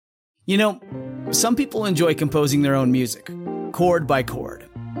You know, some people enjoy composing their own music, chord by chord,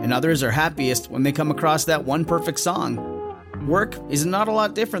 and others are happiest when they come across that one perfect song. Work is not a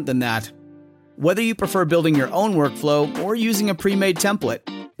lot different than that. Whether you prefer building your own workflow or using a pre-made template,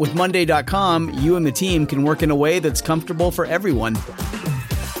 with Monday.com, you and the team can work in a way that's comfortable for everyone.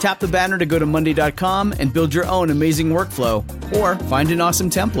 Tap the banner to go to Monday.com and build your own amazing workflow, or find an awesome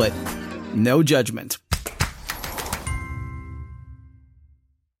template. No judgment.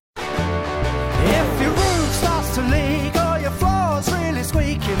 If your roof starts to leak or your floor's really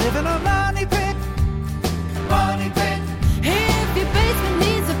squeak, you live in a money pit. Money pit. If your basement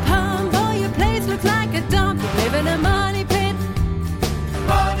needs a pump or your place looks like a dump, you live in a money pit.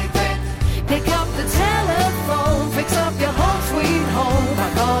 Money pit. Pick up the telephone, fix up your home sweet home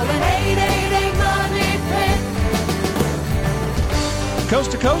by calling 888 Money Pit.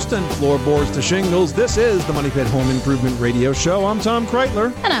 Coast to coast and floorboards to shingles, this is the Money Pit Home Improvement Radio Show. I'm Tom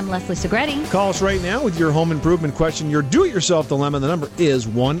Kreitler. And I'm Leslie Segretti. Call us right now with your home improvement question, your do-it-yourself dilemma. The number is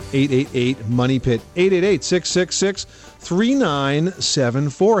 1-888-MONEY-PIT,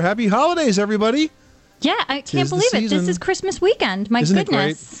 888-666-3974. Happy holidays, everybody. Yeah, I can't believe it. This is Christmas weekend. My Isn't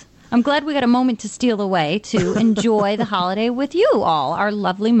goodness. It great? I'm glad we got a moment to steal away to enjoy the holiday with you all, our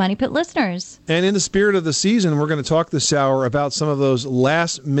lovely Money Pit listeners. And in the spirit of the season, we're going to talk this hour about some of those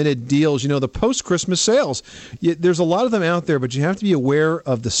last-minute deals, the post-Christmas sales. There's a lot of them out there, but you have to be aware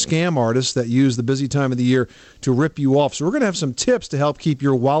of the scam artists that use the busy time of the year to rip you off. So we're going to have some tips to help keep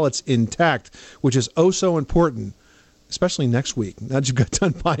your wallets intact, which is oh so important, especially next week, now that you've got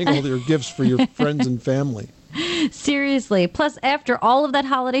done buying all your gifts for your friends and family. Seriously. Plus, after all of that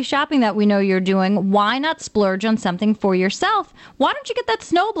holiday shopping that we know you're doing, why not splurge on something for yourself? Why don't you get that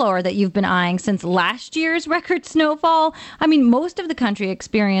snowblower that you've been eyeing since last year's record snowfall? I mean, most of the country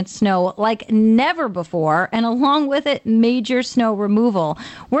experienced snow like never before, and along with it, major snow removal.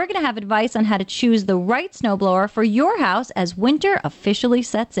 We're going to have advice on how to choose the right snowblower for your house as winter officially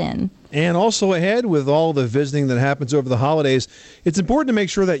sets in. And also ahead, with all the visiting that happens over the holidays, it's important to make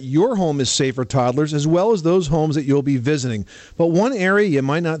sure that your home is safe for toddlers as well as those homes that you'll be visiting. But one area you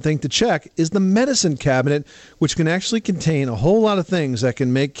might not think to check is the medicine cabinet, which can actually contain a whole lot of things that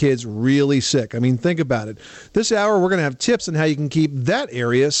can make kids really sick. I mean, think about it. This hour, we're going to have tips on how you can keep that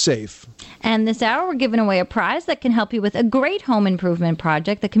area safe. And this hour, we're giving away a prize that can help you with a great home improvement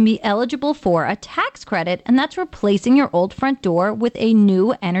project that can be eligible for a tax credit, and that's replacing your old front door with a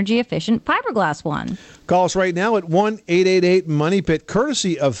new energy-efficient fiberglass one. Call us right now at 1-888-MONEY-PIT,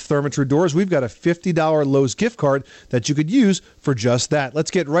 courtesy of Therma-Tru Doors. We've got a $50 Lowe's gift card that you could use for just that. Let's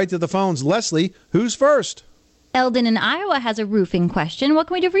get right to the phones. Leslie, who's first? Eldon in Iowa has a roofing question. What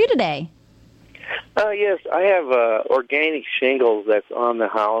can we do for you today? Yes, I have organic shingles that's on the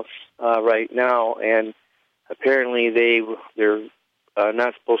house right now, and apparently they're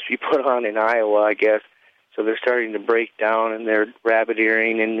not supposed to be put on in Iowa, I guess. So they're starting to break down, and they're rabbit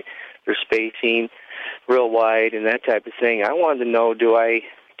earring, and they're spacing real wide and that type of thing. I wanted to know,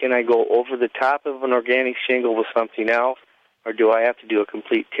 can I go over the top of an organic shingle with something else, or do I have to do a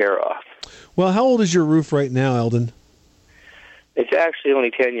complete tear-off? Well, how old is your roof right now, Eldon? It's actually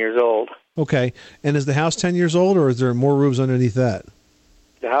only 10 years old. Okay. And is the house 10 years old, or is there more roofs underneath that?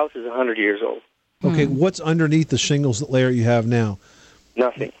 The house is 100 years old. Okay. What's underneath the shingles layer you have now?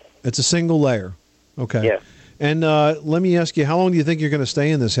 Nothing. It's a single layer. Okay. Yeah. And let me ask you, how long do you think you're going to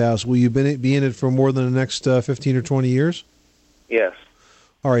stay in this house? Will you be in it for more than the next 15 or 20 years? Yes.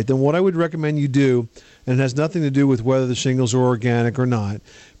 All right. Then what I would recommend you do, and it has nothing to do with whether the shingles are organic or not,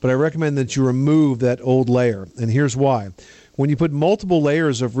 but I recommend that you remove that old layer. And here's why. When you put multiple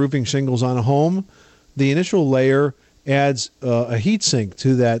layers of roofing shingles on a home, the initial layer adds a heat sink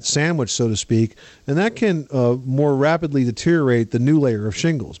to that sandwich, so to speak, and that can more rapidly deteriorate the new layer of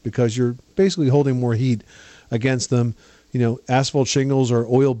shingles because you're basically holding more heat against them. Asphalt shingles are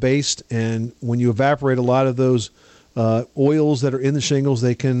oil-based, and when you evaporate a lot of those oils that are in the shingles,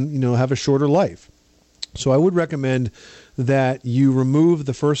 they can, have a shorter life. So I would recommend that you remove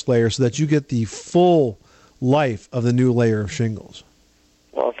the first layer so that you get the full life of the new layer of shingles.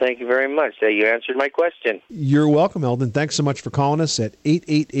 Well, thank you very much. You answered my question. You're welcome, Eldon. Thanks so much for calling us at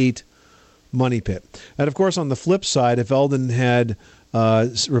 888-MONEY-PIT. And, of course, on the flip side, if Eldon had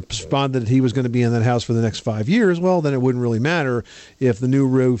responded that he was going to be in that house for the next 5 years, well, then it wouldn't really matter if the new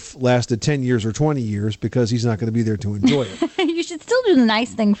roof lasted 10 years or 20 years because he's not going to be there to enjoy it. You should still still do the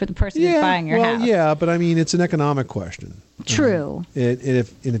nice thing for the person who's buying your house. Yeah, but I mean, it's an economic question. True. And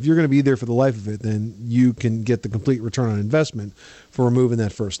if you're going to be there for the life of it, then you can get the complete return on investment for removing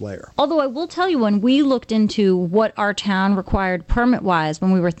that first layer. Although I will tell you, when we looked into what our town required permit-wise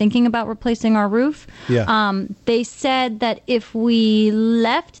when we were thinking about replacing our roof, they said that if we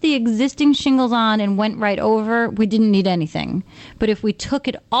left the existing shingles on and went right over, we didn't need anything. But if we took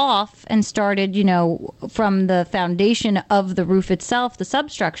it off and started, from the foundation of the roof itself, the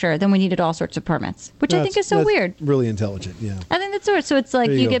substructure, then we needed all sorts of permits, which I think is so weird. Really intelligent, yeah. I think that's weird. So it's like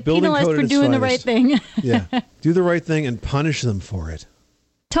you get Building penalized code for at its doing the finest. right thing. Yeah. Do the right thing and punish them for it.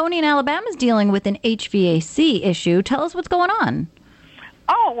 Tony in Alabama is dealing with an HVAC issue. Tell us what's going on.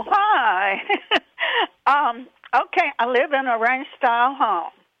 Oh, hi. Okay, I live in a ranch-style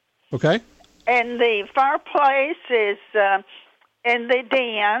home. Okay. And the fireplace is in the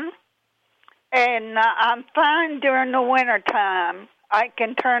den, and I'm fine during the wintertime. I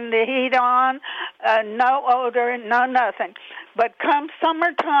can turn the heat on, no odor, no nothing. But come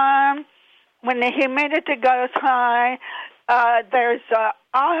summertime, when the humidity goes high, there's an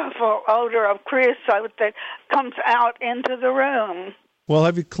awful odor of creosote that comes out into the room. Well,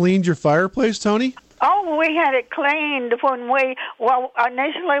 have you cleaned your fireplace, Tony? Oh, we had it cleaned initially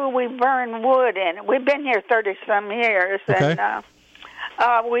we burned wood in it. We've been here 30-some years, okay.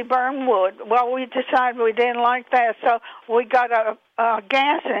 And we burned wood. Well, we decided we didn't like that, so we got a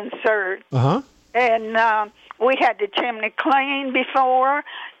gas insert. Uh-huh. And we had the chimney cleaned before,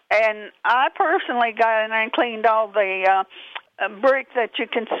 and I personally got in there and cleaned all the brick that you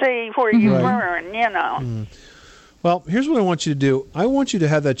can see where you burn, Mm. Well, here's what I want you to do. I want you to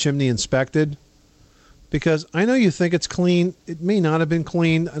have that chimney inspected, because I know you think it's clean. It may not have been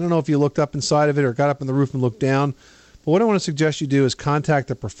cleaned. I don't know if you looked up inside of it or got up on the roof and looked down. But what I want to suggest you do is contact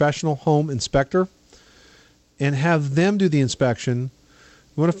a professional home inspector and have them do the inspection.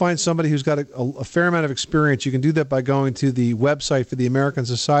 You want to find somebody who's got a fair amount of experience. You can do that by going to the website for the American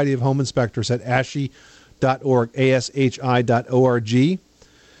Society of Home Inspectors at ashi.org, ASHI.org.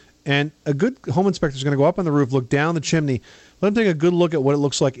 And a good home inspector is going to go up on the roof, look down the chimney, let them take a good look at what it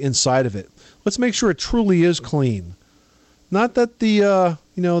looks like inside of it. Let's make sure it truly is clean. Not that the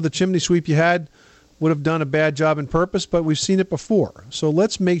chimney sweep you had would have done a bad job in purpose, but we've seen it before. So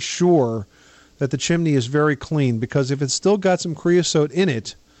let's make sure that the chimney is very clean, because if it's still got some creosote in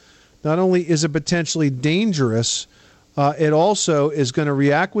it, not only is it potentially dangerous, it also is going to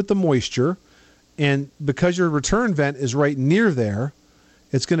react with the moisture, and because your return vent is right near there,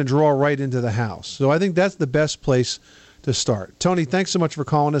 it's going to draw right into the house. So I think that's the best place to start. Tony, thanks so much for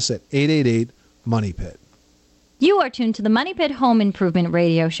calling us at 888-MONEY-PIT. You are tuned to the Money Pit Home Improvement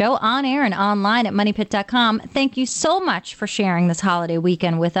Radio Show, on air and online at MoneyPit.com. Thank you so much for sharing this holiday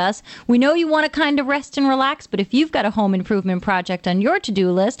weekend with us. We know you want to kind of rest and relax, but if you've got a home improvement project on your to-do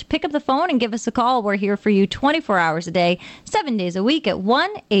list, pick up the phone and give us a call. We're here for you 24 hours a day, 7 days a week at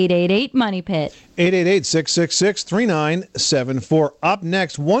 1-888-MONEY-PIT. 888-666-3974. Up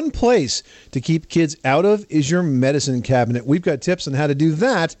next, one place to keep kids out of is your medicine cabinet. We've got tips on how to do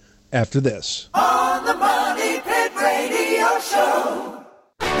that after this. On the Money Pit Radio Show.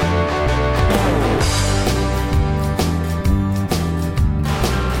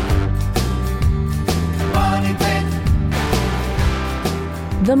 Money Pit.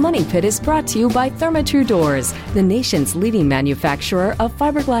 The Money Pit is brought to you by Therma-Tru Doors, the nation's leading manufacturer of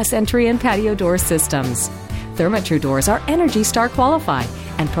fiberglass entry and patio door systems. Therma-Tru Doors are Energy Star qualified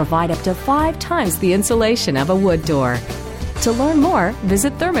and provide up to 5 times the insulation of a wood door. To learn more,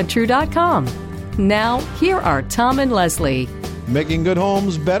 visit thermatru.com. Now, here are Tom and Leslie. Making good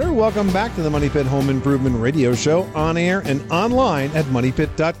homes better. Welcome back to the Money Pit Home Improvement Radio Show, on air and online at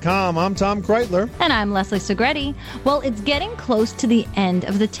moneypit.com. I'm Tom Kreitler. And I'm Leslie Segretti. Well, it's getting close to the end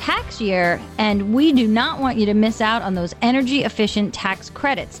of the tax year, and we do not want you to miss out on those energy-efficient tax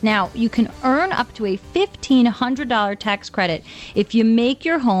credits. Now, you can earn up to a $1,500 tax credit if you make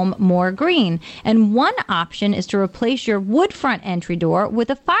your home more green. And one option is to replace your wood front entry door with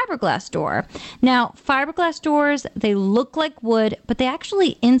a fiberglass door. Now, fiberglass doors, they look like wood, but they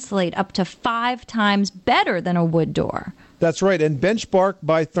actually insulate up to 5 times better than a wood door. That's right. And Benchmark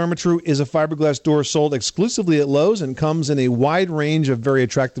by Therma-Tru is a fiberglass door sold exclusively at Lowe's and comes in a wide range of very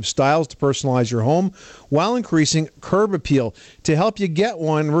attractive styles to personalize your home while increasing curb appeal. To help you get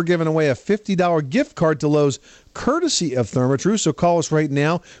one, we're giving away a $50 gift card to Lowe's courtesy of Therma-Tru. So call us right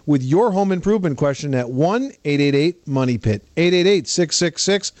now with your home improvement question at 1-888-MONEY-PIT,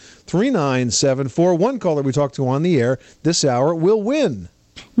 888-666-3974. One caller we talk to on the air this hour will win.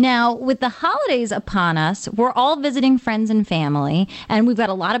 Now, with the holidays upon us, we're all visiting friends and family, and we've got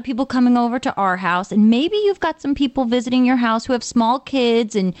a lot of people coming over to our house, and maybe you've got some people visiting your house who have small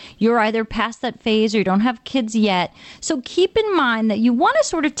kids, and you're either past that phase or you don't have kids yet. So keep in mind that you want to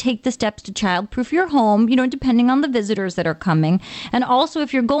sort of take the steps to childproof your home, depending on the visitors that are coming. And also,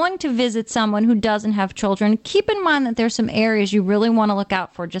 if you're going to visit someone who doesn't have children, keep in mind that there's some areas you really want to look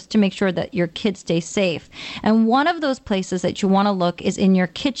out for just to make sure that your kids stay safe. And one of those places that you want to look is in your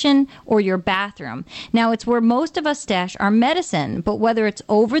kitchen or your bathroom. Now, it's where most of us stash our medicine, but whether it's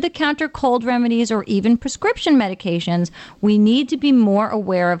over-the-counter cold remedies or even prescription medications, we need to be more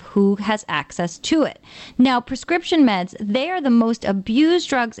aware of who has access to it. Now, prescription meds, they are the most abused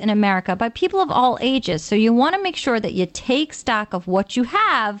drugs in America by people of all ages, so you want to make sure that you take stock of what you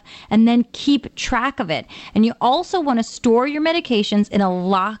have and then keep track of it. And you also want to store your medications in a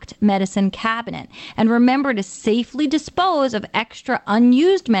locked medicine cabinet. And remember to safely dispose of extra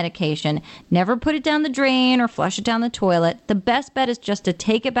unused medication. Never put it down the drain or flush it down the toilet. The best bet is just to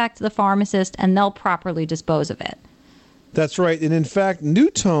take it back to the pharmacist and they'll properly dispose of it. That's right. And in fact,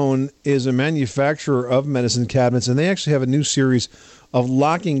 Newtone is a manufacturer of medicine cabinets, and they actually have a new series of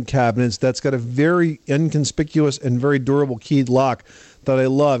locking cabinets that's got a very inconspicuous and very durable keyed lock that I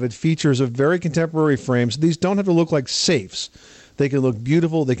love. It features a very contemporary frame, so these don't have to look like safes. They can look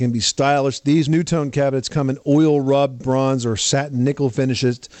beautiful. They can be stylish. These Newtone cabinets come in oil rubbed bronze or satin nickel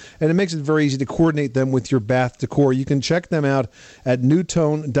finishes, and it makes it very easy to coordinate them with your bath decor. You can check them out at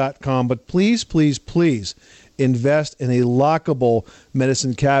newtone.com. But please, please, please invest in a lockable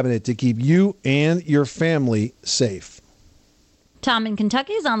medicine cabinet to keep you and your family safe. Tom in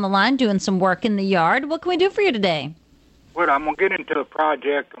Kentucky is on the line doing some work in the yard. What can we do for you today? Well, I'm going to get into a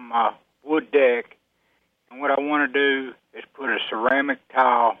project on my wood deck, and what I want to do is put a ceramic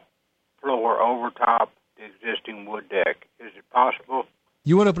tile floor over top the existing wood deck. Is it possible?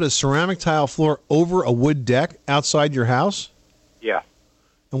 You want to put a ceramic tile floor over a wood deck outside your house? Yeah.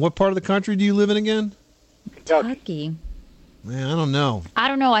 And what part of the country do you live in again? Kentucky. Man, I don't know.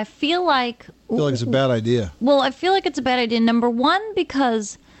 I feel like it's a bad idea. Well, I feel like it's a bad idea. Number one,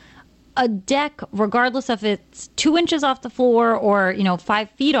 because a deck, regardless if it's 2 inches off the floor or, 5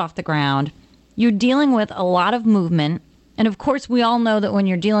 feet off the ground, you're dealing with a lot of movement. And of course, we all know that when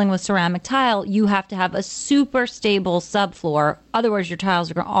you're dealing with ceramic tile, you have to have a super stable subfloor. Otherwise, your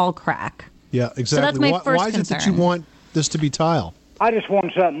tiles are going to all crack. Yeah, exactly. So that's my first Why is concern. it that you want this to be tile? I just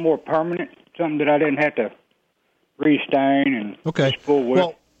want something more permanent, something that I didn't have to restain and just pull with.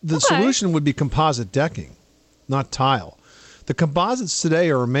 Well, the solution would be composite decking, not tile. The composites today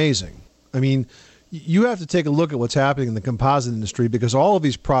are amazing. I mean, you have to take a look at what's happening in the composite industry because all of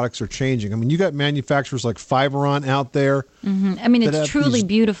these products are changing. I mean, you got manufacturers like Fiberon out there. Mm-hmm. I mean, it's truly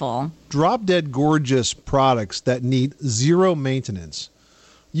beautiful. Drop-dead gorgeous products that need zero maintenance.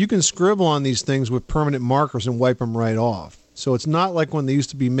 You can scribble on these things with permanent markers and wipe them right off. So it's not like when they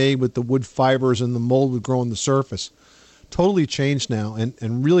used to be made with the wood fibers and the mold would grow on the surface. Totally changed now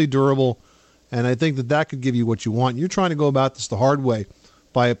and really durable. And I think that could give you what you want. You're trying to go about this the hard way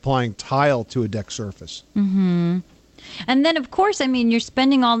by applying tile to a deck surface. Mm-hmm. And then, of course, I mean, you're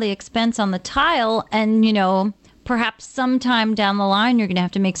spending all the expense on the tile and, perhaps sometime down the line you're going to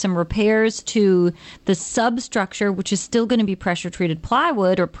have to make some repairs to the substructure, which is still going to be pressure-treated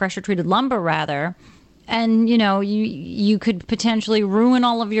plywood or pressure-treated lumber, rather. And, you could potentially ruin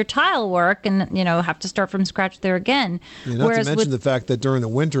all of your tile work and, have to start from scratch there again. Yeah, not to mention the fact that during the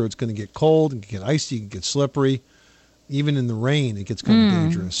winter it's going to get cold, and get icy, and get slippery. Even in the rain, it gets kind of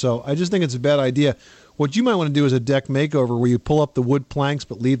dangerous. So I just think it's a bad idea. What you might want to do is a deck makeover where you pull up the wood planks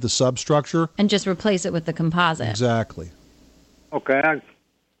but leave the substructure. And just replace it with the composite. Exactly. Okay,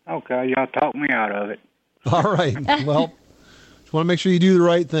 y'all talked me out of it. All right. Well, just want to make sure you do the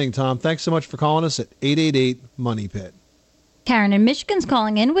right thing, Tom. Thanks so much for calling us at 888-MONEY-PIT. Karen in Michigan's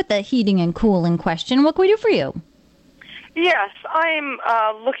calling in with the heating and cooling question. What can we do for you? Yes, I'm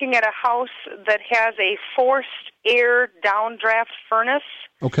looking at a house that has a forced air downdraft furnace.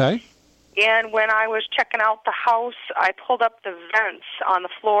 Okay. And when I was checking out the house, I pulled up the vents on the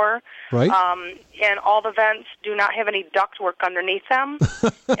floor. Right. And all the vents do not have any ductwork underneath them.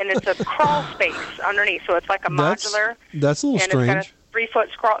 And it's a crawl space underneath, so it's like a modular. That's a little strange. And it's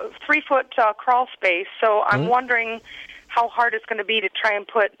got a 3-foot crawl space. So I'm wondering how hard it's going to be to try and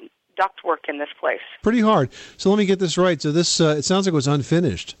put ductwork in this place. Pretty hard. So let me get this right. So this it sounds like it was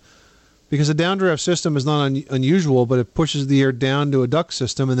unfinished. Because a downdraft system is not unusual, but it pushes the air down to a duct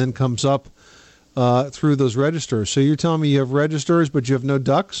system and then comes up through those registers. So you're telling me you have registers, but you have no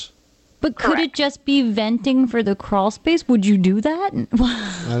ducts? But could it just be venting for the crawl space? Would you do that?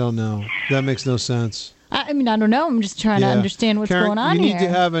 I don't know. That makes no sense. I mean, I don't know. I'm just trying to understand what's Karen, going on here. You need here.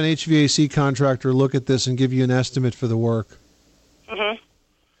 to have an HVAC contractor look at this and give you an estimate for the work. Mm-hmm.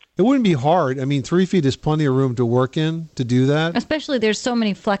 It wouldn't be hard. I mean, 3 feet is plenty of room to work in to do that. Especially there's so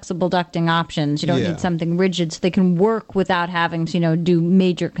many flexible ducting options. You don't need something rigid so they can work without having to, do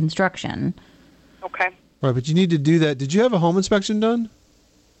major construction. Okay. Right, but you need to do that. Did you have a home inspection done?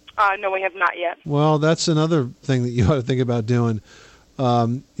 No, we have not yet. Well, that's another thing that you ought to think about doing.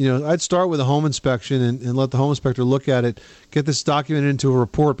 I'd start with a home inspection and let the home inspector look at it, get this documented into a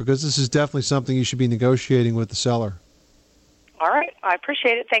report, because this is definitely something you should be negotiating with the seller. All right. I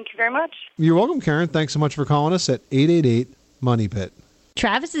appreciate it. Thank you very much. You're welcome, Karen. Thanks so much for calling us at 888-MONEY-PIT.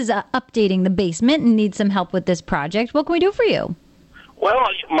 Travis is updating the basement and needs some help with this project. What can we do for you? Well,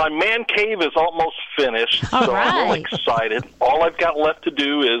 my man cave is almost finished, so I'm really excited. All I've got left to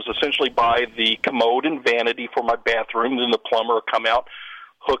do is essentially buy the commode and vanity for my bathroom, then the plumber will come out,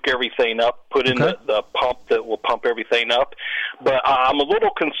 hook everything up, put in the pump that will pump everything up. But I'm a little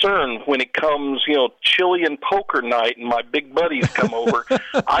concerned when it comes, chili and poker night and my big buddies come over.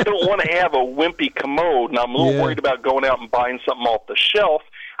 I don't want to have a wimpy commode, and I'm a little worried about going out and buying something off the shelf.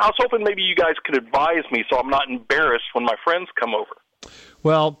 I was hoping maybe you guys could advise me so I'm not embarrassed when my friends come over.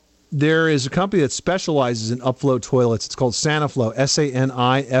 Well, there is a company that specializes in upflow toilets. It's called Saniflo,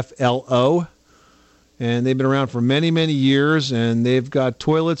 Saniflo. And they've been around for many, many years, and they've got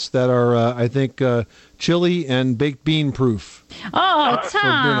toilets that are, I think, chili and baked bean proof. Oh,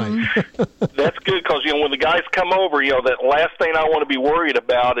 Tom. That's good, because, when the guys come over, that last thing I want to be worried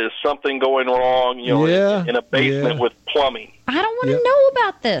about is something going wrong, in a basement with plumbing. I don't want to know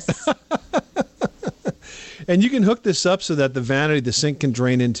about this. And you can hook this up so that the sink can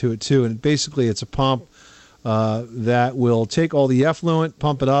drain into it, too. And basically, it's a pump that will take all the effluent,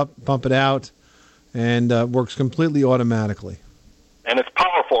 pump it up, pump it out, and works completely automatically. And it's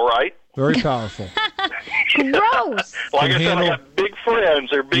powerful, right? Very powerful. Gross. Like I said, I got big friends.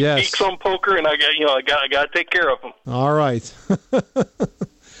 They're big geeks on poker, and I got to take care of them. All right.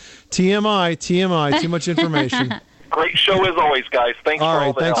 TMI, too much information. Great show as always, guys. Thanks for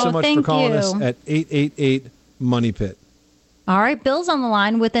all the help. Thanks so much for calling us at 888-MONEY-PIT. All right, Bill's on the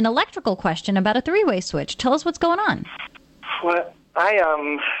line with an electrical question about a three-way switch. Tell us what's going on. Well, I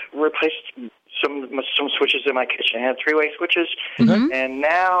replaced some switches in my kitchen. I had three-way switches, and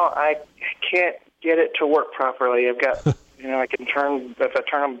now I can't get it to work properly. I've got, I can turn, if I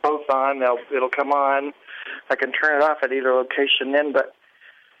turn them both on, it'll come on. I can turn it off at either location then, but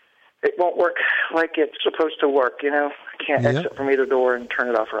it won't work like it's supposed to work, I can't exit from either door and turn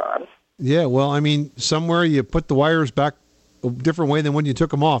it off or on. Yeah, well, I mean, somewhere you put the wires back a different way than when you took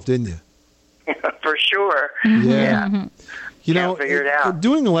them off, didn't you? For sure. Yeah. Figure it out.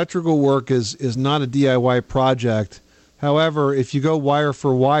 Doing electrical work is not a DIY project. However, if you go wire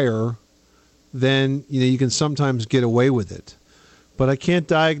for wire, then you can sometimes get away with it. But I can't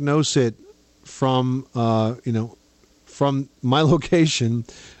diagnose it from from my location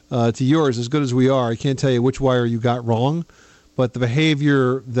to yours. As good as we are, I can't tell you which wire you got wrong, but the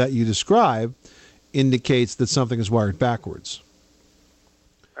behavior that you describe indicates that something is wired backwards.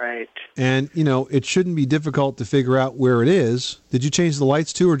 Right. And, it shouldn't be difficult to figure out where it is. Did you change the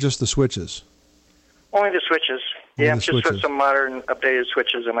lights too, or just the switches? Only the switches. Just put some modern, updated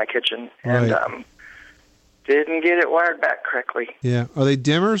switches in my kitchen. Right. And didn't get it wired back correctly. Yeah. Are they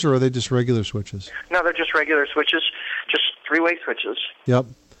dimmers, or are they just regular switches? No, they're just regular switches, just three-way switches. Yep.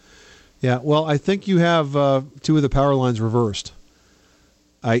 Yeah, well, I think you have two of the power lines reversed.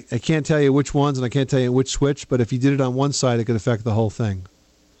 I can't tell you which ones, and I can't tell you which switch, but if you did it on one side, it could affect the whole thing.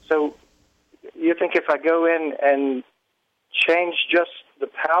 So you think if I go in and change just the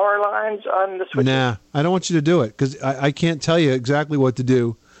power lines on the switches? Nah, I don't want you to do it, because I can't tell you exactly what to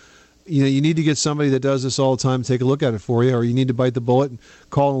do. You need to get somebody that does this all the time to take a look at it for you, or you need to bite the bullet and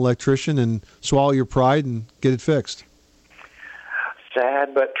call an electrician and swallow your pride and get it fixed.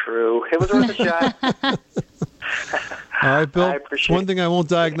 Sad but true. It was worth a shot. All right, Bill. I appreciate one thing I won't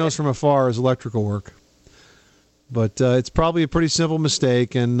diagnose from afar is electrical work. But it's probably a pretty simple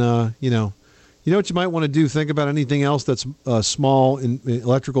mistake, and you know what you might want to do. Think about anything else that's small in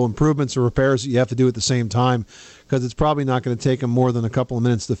electrical improvements or repairs that you have to do at the same time, because it's probably not going to take them more than a couple of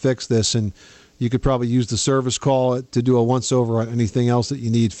minutes to fix this, and you could probably use the service call to do a once-over on anything else that you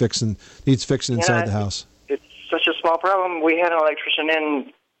needs fixing inside the house. It's such a small problem. We had an electrician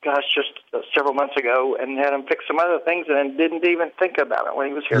in, just several months ago, and had him fix some other things, and didn't even think about it when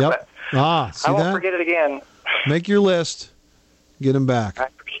he was here. Yep. But See I won't that? forget it again. Make your list. Get him back.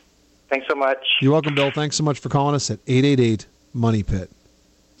 Thanks so much. You're welcome, Bill. Thanks so much for calling us at 888-MONEY-PIT.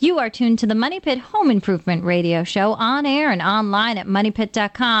 You are tuned to the Money Pit Home Improvement Radio Show on air and online at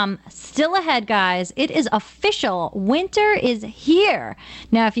moneypit.com. Still ahead, guys. It is official. Winter is here.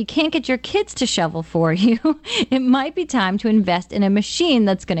 Now, if you can't get your kids to shovel for you, it might be time to invest in a machine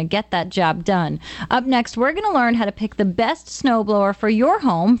that's going to get that job done. Up next, we're going to learn how to pick the best snowblower for your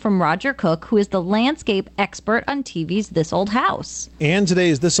home from Roger Cook, who is the landscape expert on TV's This Old House. And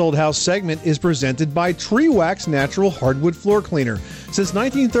today's This Old House segment is presented by Tree Wax Natural Hardwood Floor Cleaner. Since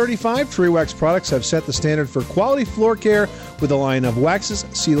 1935, Tree Wax products have set the standard for quality floor care with a line of waxes,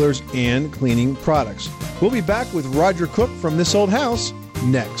 sealers, and cleaning products. We'll be back with Roger Cook from This Old House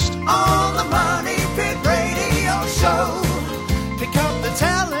next. On the Money Pit Radio Show, pick up the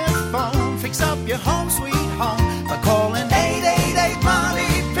telephone, fix up your home sweet home by calling 888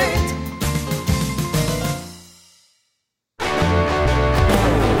 Money Pit.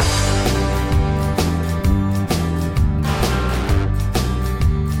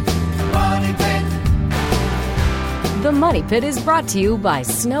 The Money Pit is brought to you by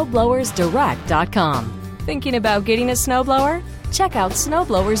snowblowersdirect.com. Thinking about getting a snowblower? Check out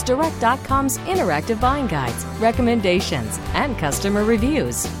snowblowersdirect.com's interactive buying guides, recommendations, and customer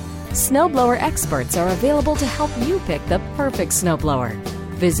reviews. Snowblower experts are available to help you pick the perfect snowblower.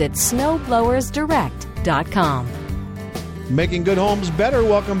 Visit snowblowersdirect.com. Making good homes better.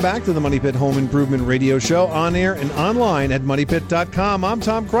 Welcome back to the Money Pit Home Improvement Radio Show on air and online at moneypit.com. I'm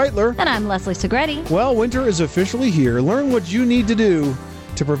Tom Kreitler. And I'm Leslie Segretti. Well, winter is officially here. Learn what you need to do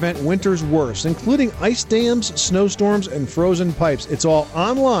to prevent winter's worst, including ice dams, snowstorms, and frozen pipes. It's all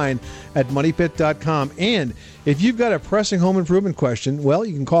online at moneypit.com. And if you've got a pressing home improvement question, well,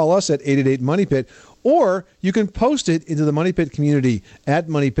 you can call us at 888-MONEYPIT, or you can post it into the Money Pit community at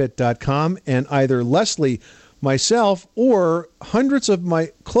moneypit.com, and either Leslie, myself, or hundreds of my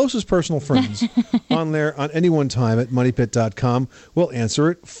closest personal friends on there on any one time at moneypit.com will answer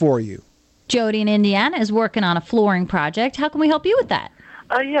it for you. Jody in Indiana is working on a flooring project. How can we help you with that?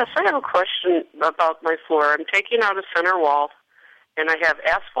 Yes, I have a question about my floor. I'm taking out a center wall, and I have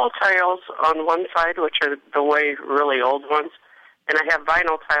asphalt tiles on one side, which are the way really old ones, and I have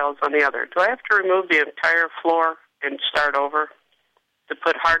vinyl tiles on the other. Do I have to remove the entire floor and start over to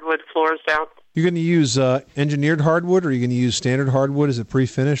put hardwood floors down? You're going to use engineered hardwood, or are you going to use standard hardwood? Is it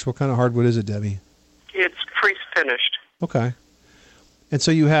pre-finished? What kind of hardwood is it, Debbie? It's pre-finished. Okay. And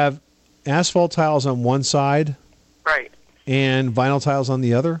so you have asphalt tiles on one side, right, and vinyl tiles on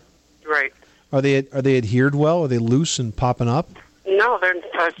the other? Right. Are they adhered well? Are they loose and popping up? No, they're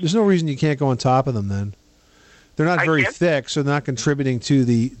There's no reason you can't go on top of them then. They're not very thick, so they're not contributing to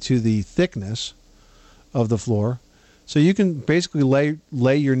the thickness of the floor. So you can basically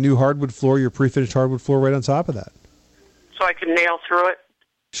lay your new hardwood floor, your pre-finished hardwood floor, right on top of that. So I can nail through it?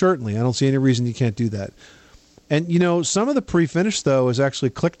 Certainly. I don't see any reason you can't do that. And, some of the pre-finished, though, is actually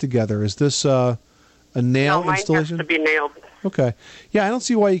clicked together. Is this a nail installation? No, mine has to be nailed. Okay. Yeah, I don't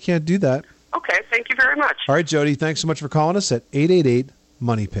see why you can't do that. Okay, thank you very much. All right, Jody, thanks so much for calling us at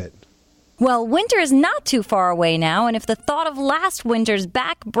 888-MONEYPIT. Well, winter is not too far away now, and if the thought of last winter's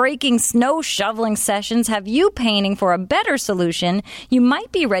back-breaking snow shoveling sessions have you painting for a better solution, you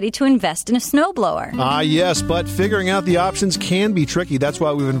might be ready to invest in a snowblower. Yes, but figuring out the options can be tricky. That's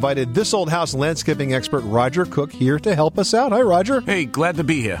why we've invited This Old House landscaping expert Roger Cook here to help us out. Hi, Roger. Hey, glad to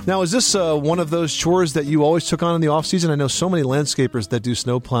be here. Now, is this one of those chores that you always took on in the off-season? I know so many landscapers that do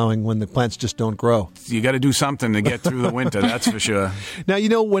snow plowing when the plants just don't grow. You got to do something to get through the winter, that's for sure. Now,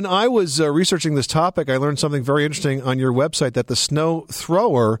 when I was researching this topic, I learned something very interesting on your website, that the snow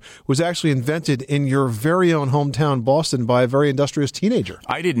thrower was actually invented in your very own hometown, Boston, by a very industrious teenager.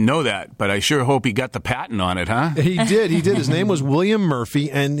 I didn't know that, but I sure hope he got the patent on it, huh? He did. His name was William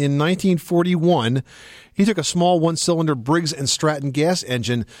Murphy, and in 1941, he took a small one-cylinder Briggs & Stratton gas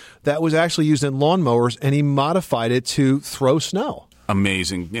engine that was actually used in lawnmowers, and he modified it to throw snow.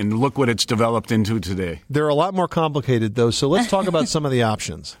 Amazing. And look what it's developed into today. They're a lot more complicated, though, so let's talk about some of the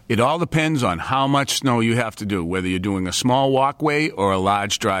options. It all depends on how much snow you have to do, whether you're doing a small walkway or a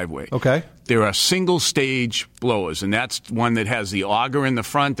large driveway. Okay. There are single-stage blowers, and that's one that has the auger in the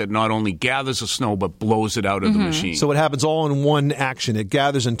front that not only gathers the snow but blows it out of the machine. So it happens all in one action. It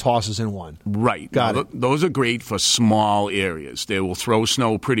gathers and tosses in one. Right. Got it. Those are great for small areas. They will throw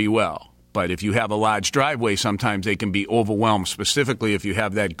snow pretty well. But if you have a large driveway, sometimes they can be overwhelmed, specifically if you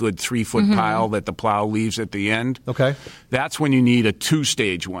have that good 3-foot pile that the plow leaves at the end. Okay. That's when you need a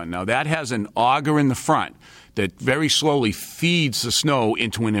 2-stage one. Now, that has an auger in the front that very slowly feeds the snow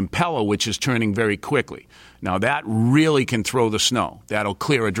into an impeller, which is turning very quickly. Now, that really can throw the snow. That'll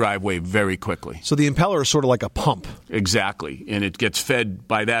clear a driveway very quickly. So the impeller is sort of like a pump. Exactly. And it gets fed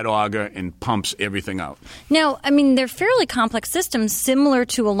by that auger and pumps everything out. Now, I mean, they're fairly complex systems similar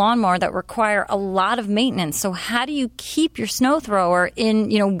to a lawnmower that require a lot of maintenance. So how do you keep your snow thrower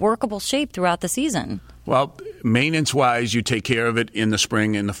in, workable shape throughout the season? Well, maintenance-wise, you take care of it in the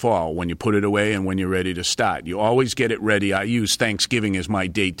spring and the fall when you put it away and when you're ready to start. You always get it ready. I use Thanksgiving as my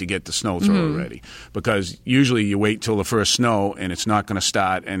date to get the snow thrower ready because usually you wait till the first snow and it's not going to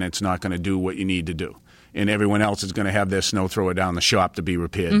start and it's not going to do what you need to do. And everyone else is going to have their snow thrower down the shop to be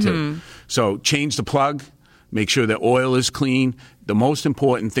repaired too. So change the plug. Make sure the oil is clean. The most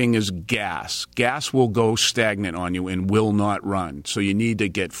important thing is gas. Gas will go stagnant on you and will not run. So you need to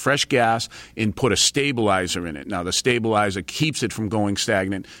get fresh gas and put a stabilizer in it. Now, the stabilizer keeps it from going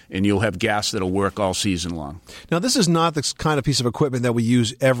stagnant, and you'll have gas that'll work all season long. Now, this is not the kind of piece of equipment that we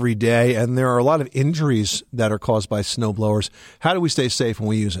use every day, and there are a lot of injuries that are caused by snow blowers. How do we stay safe when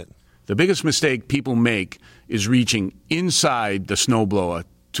we use it? The biggest mistake people make is reaching inside the snowblower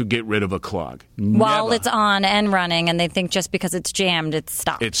to get rid of a clog. While Never. it's on and running, and they think just because it's jammed, it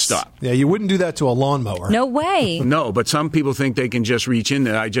stops. It stopped. Yeah, you wouldn't do that to a lawnmower. No way. No, but some people think they can just reach in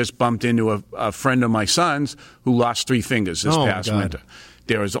there. I just bumped into a friend of my son's who lost 3 fingers this past winter.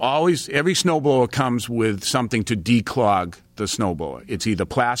 There is always, every snowblower comes with something to declog the snowblower. It's either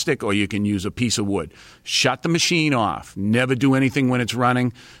plastic or you can use a piece of wood. Shut the machine off. Never do anything when it's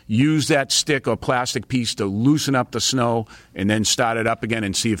running. Use that stick or plastic piece to loosen up the snow and then start it up again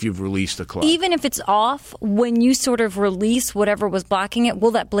and see if you've released the clog. Even if it's off, when you sort of release whatever was blocking it,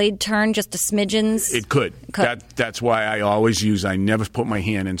 will that blade turn just a smidgens? It could. That's why I never put my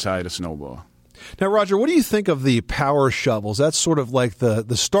hand inside a snowblower. Now, Roger, what do you think of the power shovels? That's sort of like the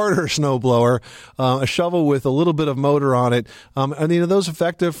starter snowblower, a shovel with a little bit of motor on it. Are those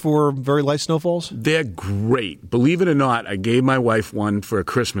effective for very light snowfalls? They're great. Believe it or not, I gave my wife one for a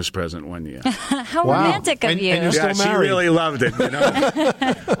Christmas present one year. How romantic of you. And you're still married. She really loved it.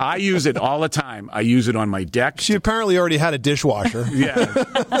 I use it all the time. I use it on my deck. She apparently already had a dishwasher. Yeah,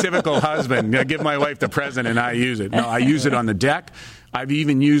 typical husband. I give my wife the present and I use it. No, I use it on the deck. I've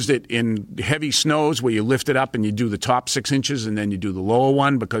even used it in heavy snows where you lift it up and you do the top 6 inches and then you do the lower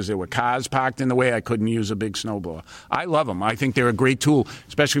one because there were cars parked in the way. I couldn't use a big snowblower. I love them. I think they're a great tool,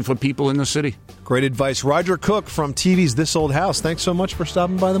 especially for people in the city. Great advice. Roger Cook from TV's This Old House. Thanks so much for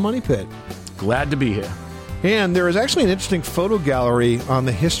stopping by the Money Pit. Glad to be here. And there is actually an interesting photo gallery on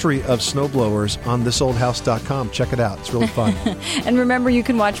the history of snowblowers on thisoldhouse.com. Check it out. It's really fun. And remember, you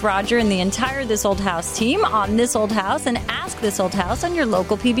can watch Roger and the entire This Old House team on This Old House and Ask This Old House on your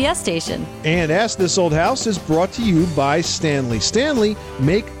local PBS station. And Ask This Old House is brought to you by Stanley. Stanley,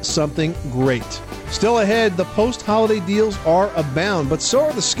 make something great. Still ahead, the post-holiday deals are abound, but so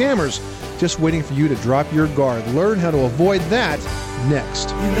are the scammers. Just waiting for you to drop your guard. Learn how to avoid that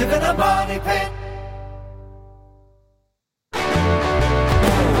next. You live in a money pit.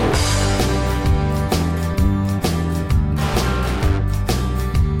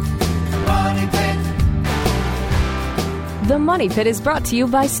 The Money Pit is brought to you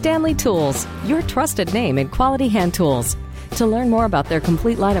by Stanley Tools, your trusted name in quality hand tools. To learn more about their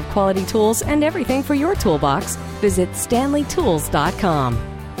complete line of quality tools and everything for your toolbox, visit StanleyTools.com.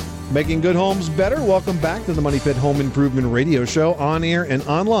 Making good homes better. Welcome back to the Money Pit Home Improvement Radio Show, on air and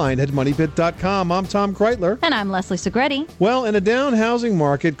online at MoneyPit.com. I'm Tom Kreitler. And I'm Leslie Segretti. Well, in a down housing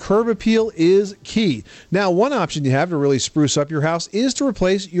market, curb appeal is key. Now, one option you have to really spruce up your house is to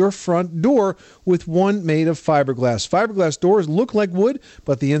replace your front door with one made of fiberglass. Fiberglass doors look like wood,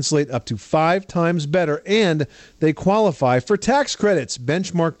 but they insulate up to 5 times better, and they qualify for tax credits.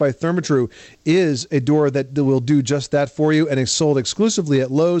 Benchmark by Therma-Tru is a door that will do just that for you, and is sold exclusively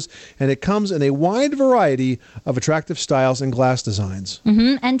at Lowe's. And it comes in a wide variety of attractive styles and glass designs.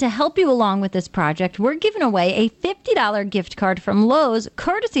 And to help you along with this project, we're giving away a $50 gift card from Lowe's,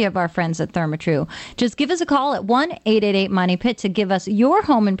 courtesy of our friends at Therma-Tru. Just give us a call at 1-888-MONEY-PIT to give us your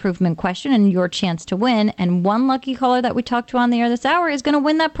home improvement question and your chance to win. And one lucky caller that we talked to on the air this hour is going to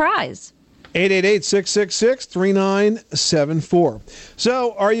win that prize. 888-666-3974.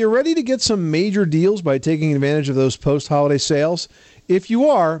 So, are you ready to get some major deals by taking advantage of those post-holiday sales? If you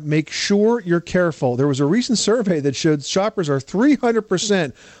are, make sure you're careful. There was a recent survey that showed shoppers are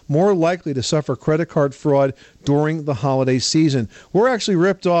 300% more likely to suffer credit card fraud during the holiday season. We're actually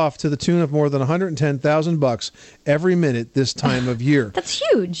ripped off to the tune of more than $110,000 every minute this time of year. That's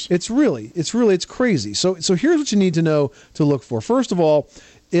huge. It's crazy. So here's what you need to know to look for. First of all,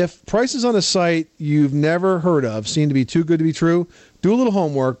 if prices on a site you've never heard of seem to be too good to be true, Do a little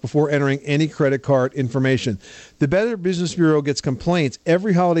homework before entering any credit card information. The Better Business Bureau gets complaints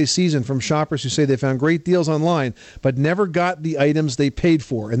every holiday season from shoppers who say they found great deals online but never got the items they paid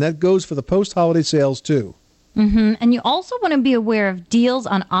for. And that goes for the post-holiday sales, too. And you also want to be aware of deals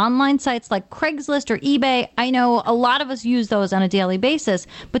on online sites like Craigslist or eBay. I know a lot of us use those on a daily basis,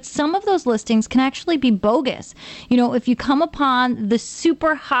 but some of those listings can actually be bogus. You know, if you come upon the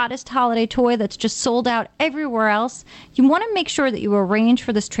super hottest holiday toy that's just sold out everywhere else, you want to make sure that you arrange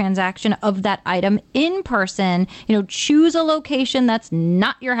for this transaction of that item in person. You know, choose a location that's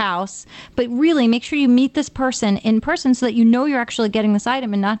not your house, but really make sure you meet this person in person so that you know you're actually getting this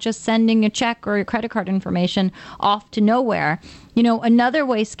item and not just sending a check or your credit card information off to nowhere. You know, another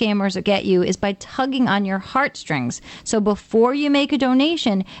way scammers will get you is by tugging on your heartstrings. So before you make a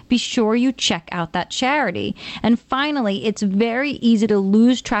donation, be sure you check out that charity. And finally, it's very easy to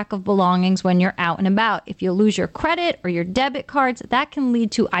lose track of belongings when you're out and about. If you lose your credit or your debit cards, that can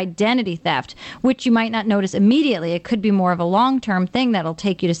lead to identity theft, which you might not notice immediately. It could be more of a long-term thing that'll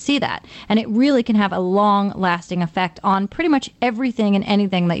take you to see that. And it really can have a long-lasting effect on pretty much everything and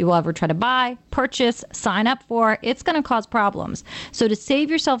anything that you will ever try to buy, purchase, sign up for. It's going to cause problems. So to save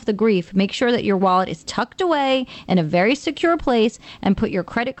yourself the grief, make sure that your wallet is tucked away in a very secure place and put your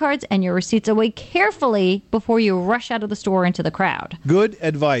credit cards and your receipts away carefully before you rush out of the store into the crowd. Good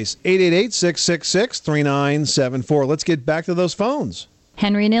advice. 888-666-3974. Let's get back to those phones.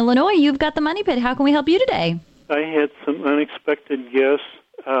 Henry in Illinois, you've got the Money Pit. How can we help you today? I had some unexpected guests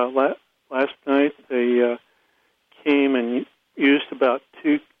last night. They came and used about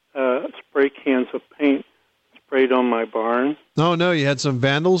 2 spray cans of paint sprayed on my barn. Oh, no, you had some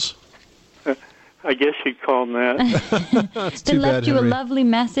vandals? I guess you'd call them that. They left you a lovely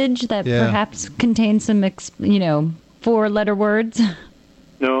message that perhaps contained some, 4-letter words?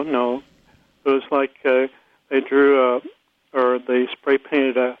 No. It was like they drew they spray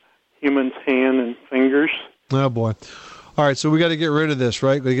painted a human's hand and fingers. Oh, boy. All right, so we got to get rid of this,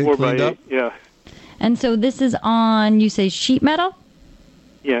 right? We got to get cleaned up? Yeah. And so this is on, you say, sheet metal?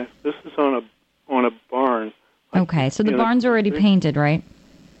 Yeah, this is on a barn. Okay, so the barn's already painted, right?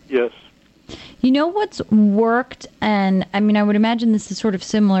 Yes. You know what's worked, and I mean, I would imagine this is sort of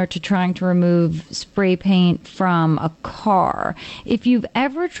similar to trying to remove spray paint from a car. If you've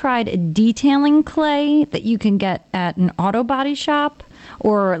ever tried a detailing clay that you can get at an auto body shop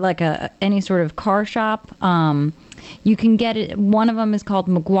or like any sort of car shop, you can get it. One of them is called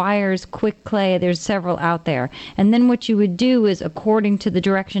McGuire's Quick Clay. There's several out there. And then what you would do is, according to the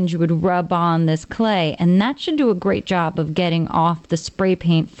directions, you would rub on this clay. And that should do a great job of getting off the spray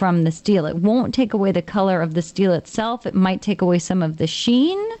paint from the steel. It won't take away the color of the steel itself. It might take away some of the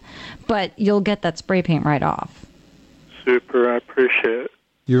sheen, but you'll get that spray paint right off. Super. I appreciate it.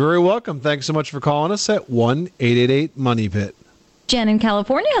 You're very welcome. Thanks so much for calling us at 1-888-MONEY-PIT. Jen in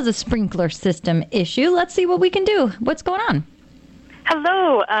California has a sprinkler system issue. Let's see what we can do. What's going on?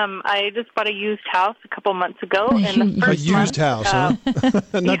 Hello. I just bought a used house a couple months ago. And the first house, huh?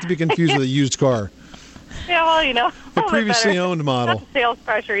 Not to be confused with a used car. Yeah, well, The previously owned model. Not the sales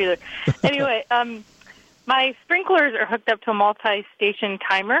pressure either. Anyway, my sprinklers are hooked up to a multi-station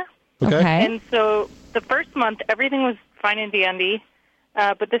timer. Okay. And so the first month, everything was fine and dandy.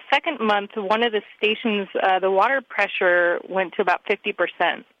 But the second month, one of the stations, the water pressure went to about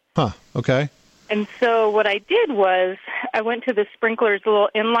 50%. Huh, okay. And so what I did was I went to the sprinkler's little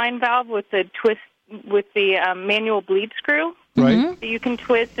inline valve with the twist, with the manual bleed screw. Right. So you can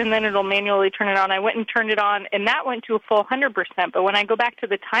twist, and then it'll manually turn it on. I went and turned it on, and that went to a full 100%. But when I go back to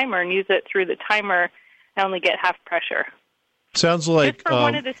the timer and use it through the timer, I only get half pressure. Sounds like Just for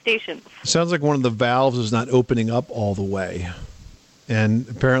one of the stations. Sounds like one of the valves is not opening up all the way. And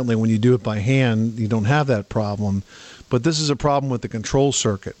apparently when you do it by hand, you don't have that problem. But this is a problem with the control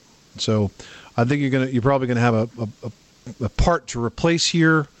circuit. So I think you're probably going to have a part to replace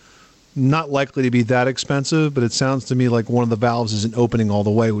here. Not likely to be that expensive, but it sounds to me like one of the valves isn't opening all the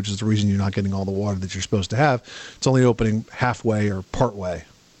way, which is the reason you're not getting all the water that you're supposed to have. It's only opening halfway or part way.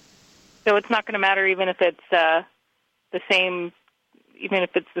 So it's not going to matter even if it's the same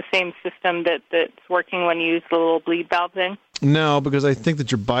system that's working when you use the little bleed valve thing? No, because I think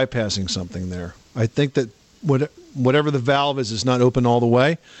that you're bypassing something there. I think that whatever the valve is not open all the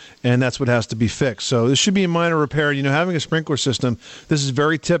way, and that's what has to be fixed. So this should be a minor repair. Having a sprinkler system, this is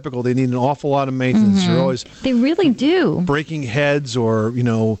very typical. They need an awful lot of maintenance. Mm-hmm. They're always They really do. breaking heads or,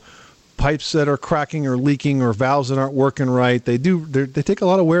 pipes that are cracking or leaking or valves that aren't working right. They take a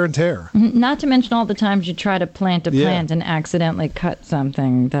lot of wear and tear. Not to mention all the times you try to plant a plant and accidentally cut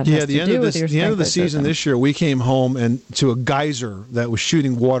something that has to do with your the end of the season system. this year, we came home and to a geyser that was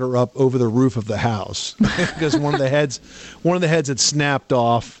shooting water up over the roof of the house because one of the heads had snapped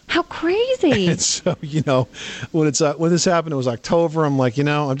off. How crazy! And so when this happened, it was October. I'm like,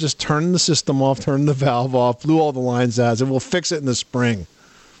 I'm just turning the system off, turning the valve off, blew all the lines out, and we'll fix it in the spring.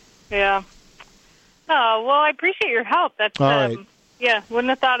 Yeah. Oh, well, I appreciate your help. That's all right. Yeah, wouldn't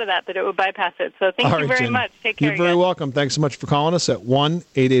have thought of that it would bypass it. So thank you very much. Take care. You're very welcome. Thanks so much for calling us at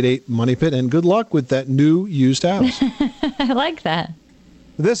 1-888-MONEY-PIT, and good luck with that new used house. I like that.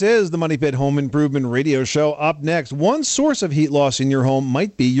 This is the Money Pit Home Improvement Radio Show. Up next, one source of heat loss in your home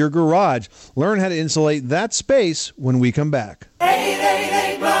might be your garage. Learn how to insulate that space when we come back.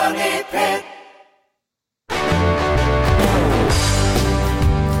 888 Money Pit.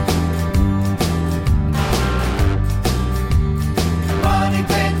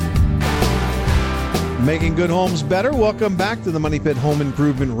 Making good homes better. Welcome back to the Money Pit Home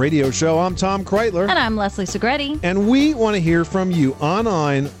Improvement Radio Show. I'm Tom Kreitler. And I'm Leslie Segretti. And we want to hear from you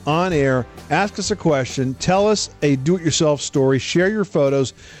online, on air. Ask us a question. Tell us a do-it-yourself story. Share your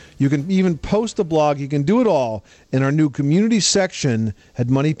photos. You can even post a blog. You can do it all in our new community section at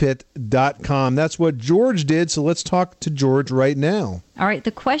moneypit.com. That's what George did, so let's talk to George right now. All right,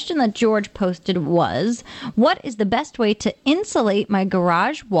 the question that George posted was, what is the best way to insulate my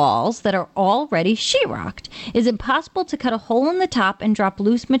garage walls that are already sheetrocked? Is it possible to cut a hole in the top and drop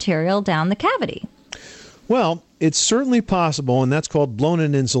loose material down the cavity? Well, it's certainly possible, and that's called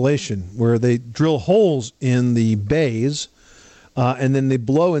blown-in insulation, where they drill holes in the bays and then they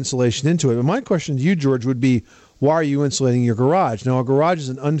blow insulation into it. But my question to you, George, would be, why are you insulating your garage? Now, a garage is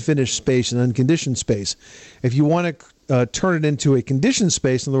an unfinished space, an unconditioned space. If you want to turn it into a conditioned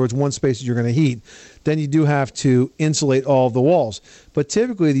space, in other words, one space that you're going to heat, then you do have to insulate all of the walls. But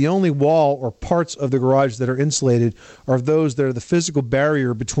typically, the only wall or parts of the garage that are insulated are those that are the physical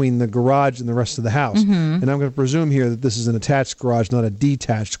barrier between the garage and the rest of the house. And I'm going to presume here that this is an attached garage, not a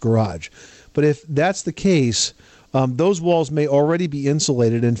detached garage. But if that's the case, those walls may already be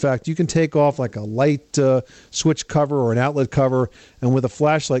insulated. In fact, you can take off like a light switch cover or an outlet cover, and with a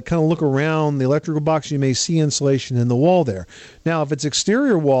flashlight, kind of look around the electrical box. You may see insulation in the wall there. Now, if it's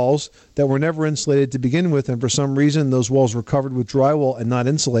exterior walls that were never insulated to begin with, and for some reason those walls were covered with drywall and not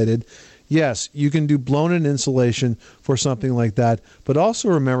insulated, yes, you can do blown-in insulation for something like that. But also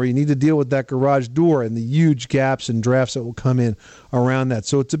remember, you need to deal with that garage door and the huge gaps and drafts that will come in around that.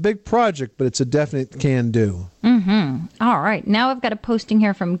 So it's a big project, but it's a definite can-do. All right. Now I've got a posting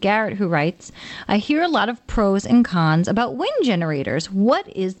here from Garrett who writes, I hear a lot of pros and cons about wind generators. What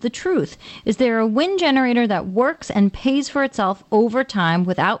is the truth? Is there a wind generator that works and pays for itself over time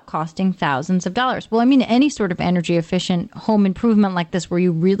without costing thousands of dollars? Well, I mean, any sort of energy-efficient home improvement like this where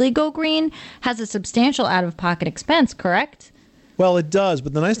you really go green has a substantial out-of-pocket expense, correct? Well, it does.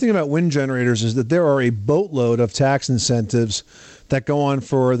 But the nice thing about wind generators is that there are a boatload of tax incentives that go on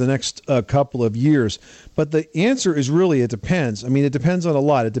for the next couple of years. But the answer is really it depends. I mean, it depends on a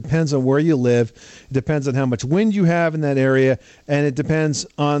lot. It depends on where you live. It depends on how much wind you have in that area. And it depends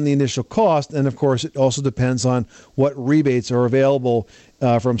on the initial cost. And, of course, it also depends on what rebates are available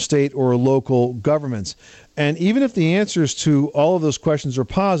from state or local governments. And even if the answers to all of those questions are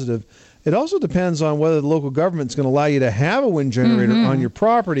positive, it also depends on whether the local government is going to allow you to have a wind generator on your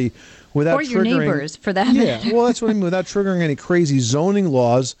property without or your neighbors, for that matter. Yeah, well, that's what I mean, without triggering any crazy zoning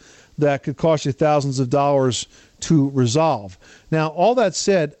laws that could cost you thousands of dollars to resolve. Now, all that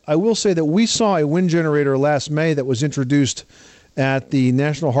said, I will say that we saw a wind generator last May that was introduced at the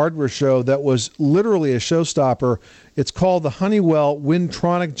National Hardware Show that was literally a showstopper. It's called the Honeywell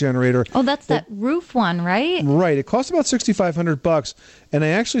Windtronic generator. Oh, that's that roof one, right? Right. It cost about $6,500, and I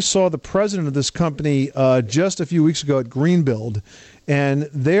actually saw the president of this company just a few weeks ago at Greenbuild, and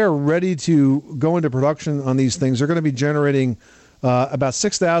they're ready to go into production on these things. They're going to be generating about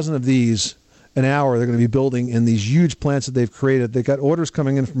 6,000 of these an hour. They're going to be building in these huge plants that they've created. They've got orders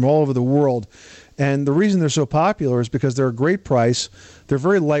coming in from all over the world. And the reason they're so popular is because they're a great price. They're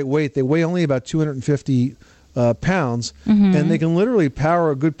very lightweight. They weigh only about 250 pounds, and they can literally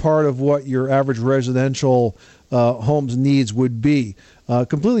power a good part of what your average residential home's needs would be.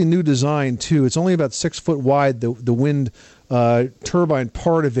 Completely new design, too. It's only about 6 foot wide, the wind turbine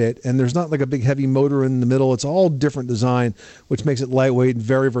part of it, and there's not like a big heavy motor in the middle. It's all different design, which makes it lightweight and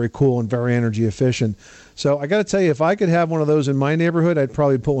very, very cool and very energy efficient. So I got to tell you, if I could have one of those in my neighborhood, I'd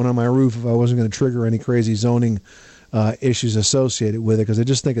probably put one on my roof if I wasn't going to trigger any crazy zoning issues associated with it, because I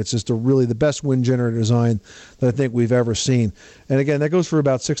just think it's just really the best wind generator design that I think we've ever seen. And again, that goes for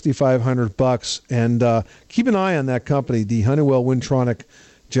about $6,500. And keep an eye on that company, the Honeywell Windtronic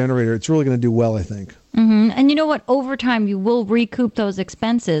generator. It's really going to do well, I think. Mm-hmm. And you know what? Over time, you will recoup those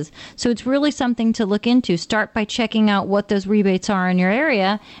expenses. So it's really something to look into. Start by checking out what those rebates are in your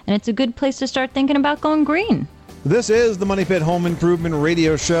area, and it's a good place to start thinking about going green. This is the Money Pit Home Improvement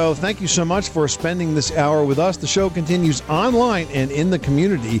Radio Show. Thank you so much for spending this hour with us. The show continues online and in the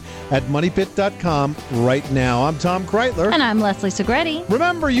community at moneypit.com right now. I'm Tom Kreitler. And I'm Leslie Segretti.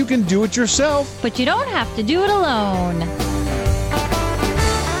 Remember, you can do it yourself, but you don't have to do it alone.